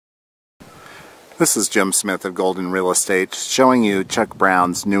This is Jim Smith of Golden Real Estate showing you Chuck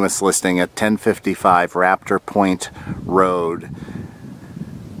Brown's newest listing at 1055 Raptor Point Road,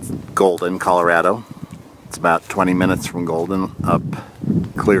 Golden, Colorado. It's about 20 minutes from Golden up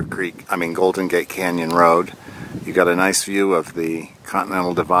Golden Gate Canyon Road. You got a nice view of the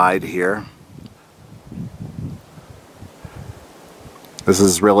Continental Divide here. This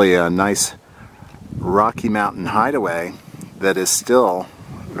is really a nice Rocky Mountain hideaway that is still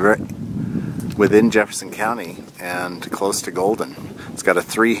within Jefferson County and close to Golden. It's got a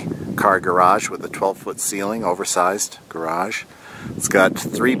 3-car garage with a 12-foot ceiling, oversized garage. It's got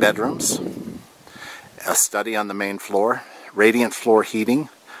 3 bedrooms, a study on the main floor, radiant floor heating.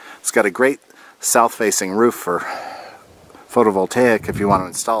 It's got a great south-facing roof for photovoltaic if you want to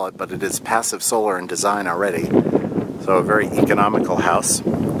install it, but it is passive solar in design already. So a very economical house.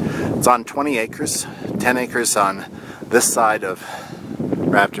 It's on 20 acres, 10 acres on this side of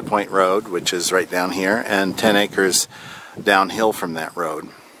Raptor Point Road, which is right down here, and 10 acres downhill from that road.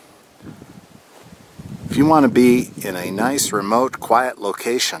 If you want to be in a nice, remote, quiet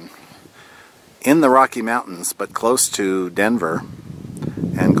location in the Rocky Mountains, but close to Denver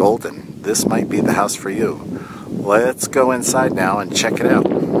and Golden, this might be the house for you. Let's go inside now and check it out.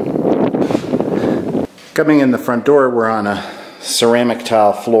 Coming in the front door, we're on a ceramic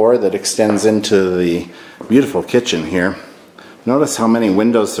tile floor that extends into the beautiful kitchen here. Notice how many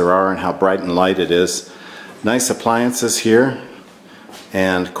windows there are and how bright and light it is. Nice appliances here,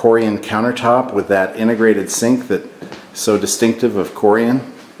 and Corian countertop with that integrated sink that's so distinctive of Corian.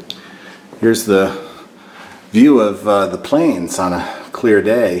 Here's the view of the plains on a clear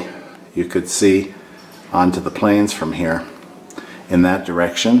day. You could see onto the plains from here in that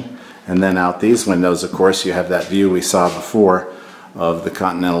direction. And then out these windows, of course, you have that view we saw before of the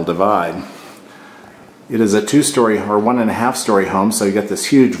Continental Divide. It is a 2-story or 1.5-story home, so you get this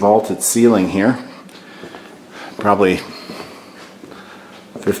huge vaulted ceiling here, probably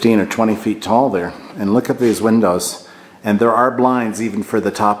 15 or 20 feet tall there. And look at these windows, and there are blinds even for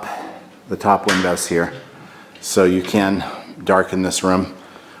the top windows here, so you can darken this room.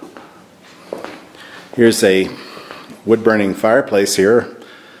 Here's a wood-burning fireplace here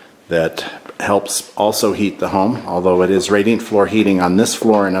that helps also heat the home, although it is radiant floor heating on this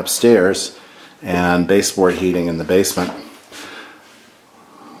floor and upstairs, and baseboard heating in the basement.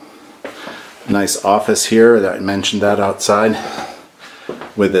 Nice office here, that I mentioned that outside,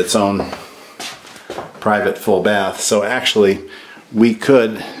 with its own private full bath. So actually we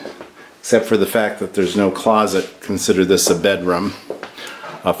could, except for the fact that there's no closet, consider this a bedroom,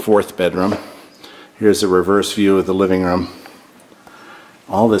 a 4th bedroom. Here's a reverse view of the living room.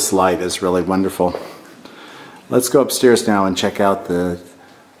 All this light is really wonderful. Let's go upstairs now and check out the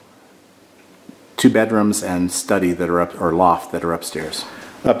 2 bedrooms and study that are or loft that are upstairs.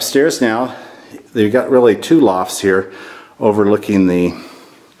 Upstairs now, you've got really 2 lofts here overlooking the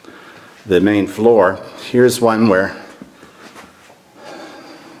main floor. Here's one where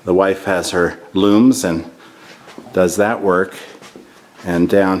the wife has her looms and does that work. And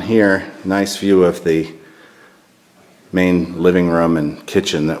down here, nice view of the main living room and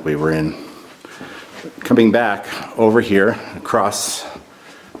kitchen that we were in. Coming back over here across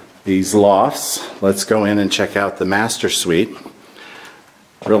these lofts, let's go in and check out the master suite.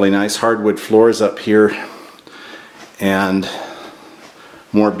 Really nice hardwood floors up here and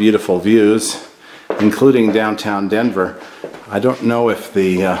more beautiful views, including downtown Denver. I don't know if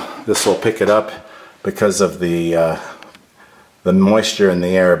this will pick it up because of the moisture in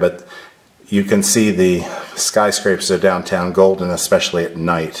the air, but you can see the skyscrapers of downtown Golden, especially at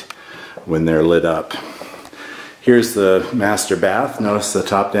night when they're lit up. Here's the master bath. Notice the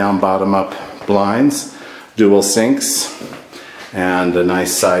top-down, bottom-up blinds, dual sinks, and a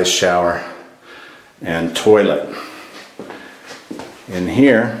nice sized shower and toilet. In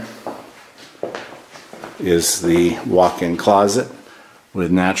here is the walk-in closet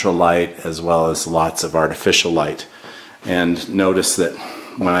with natural light as well as lots of artificial light. And notice that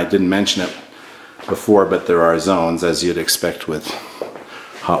when I didn't mention it before, but there are zones, as you'd expect with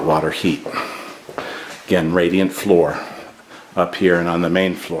hot water heat. Again, radiant floor up here and on the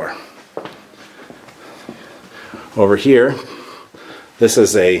main floor. Over here, this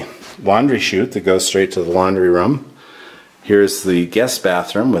is a laundry chute that goes straight to the laundry room. Here's the guest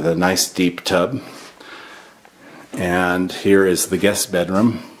bathroom with a nice deep tub. And here is the guest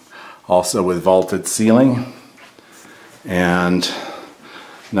bedroom, also with vaulted ceiling and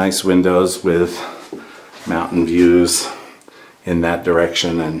nice windows with mountain views in that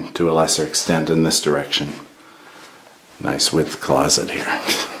direction and to a lesser extent in this direction. Nice width closet here.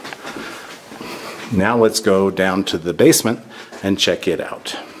 Now let's go down to the basement and check it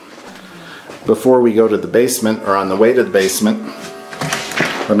out. Before we go to the basement, or on the way to the basement,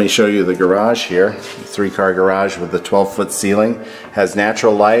 let me show you the garage here. 3-car garage with the 12-foot ceiling. Has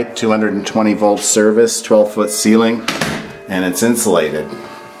natural light, 220 volt service, 12-foot ceiling, and it's insulated.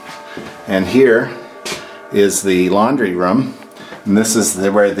 And here is the laundry room, and this is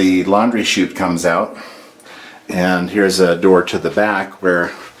where the laundry chute comes out. And here's a door to the back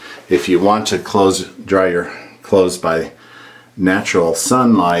where if you want to dry your clothes by natural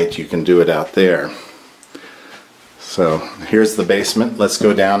sunlight, you can do it out there. So here's the basement. Let's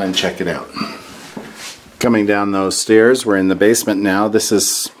go down and check it out. Coming down those stairs, we're in the basement now. This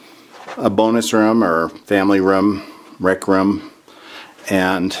is a bonus room or family room, rec room,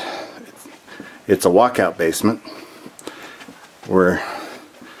 and it's a walkout basement. We're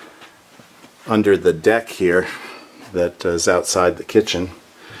under the deck here that is outside the kitchen.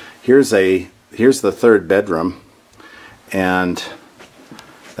 Here's the third bedroom, and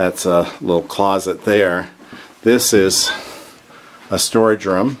that's a little closet there. This is a storage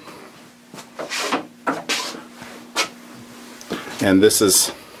room, and this is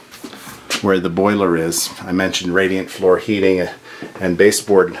where the boiler is. I mentioned radiant floor heating and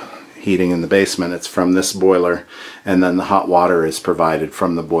baseboard heating in the basement. It's from this boiler, and then the hot water is provided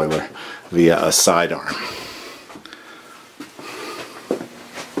from the boiler via a sidearm.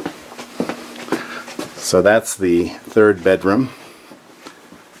 So that's the third bedroom.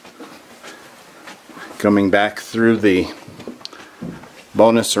 Coming back through the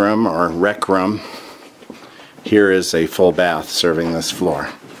bonus room or rec room, here is a full bath serving this floor.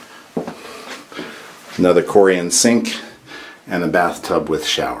 Another Corian sink and a bathtub with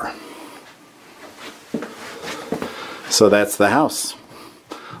shower. So that's the house.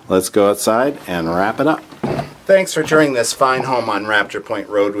 Let's go outside and wrap it up. Thanks for touring this fine home on Raptor Point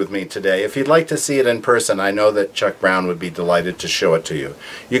Road with me today. If you'd like to see it in person, I know that Chuck Brown would be delighted to show it to you.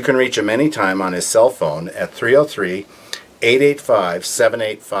 You can reach him anytime on his cell phone at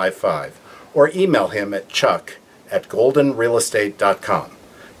 303-885-7855 or email him at chuck@goldenrealestate.com.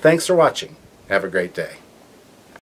 Thanks for watching. Have a great day.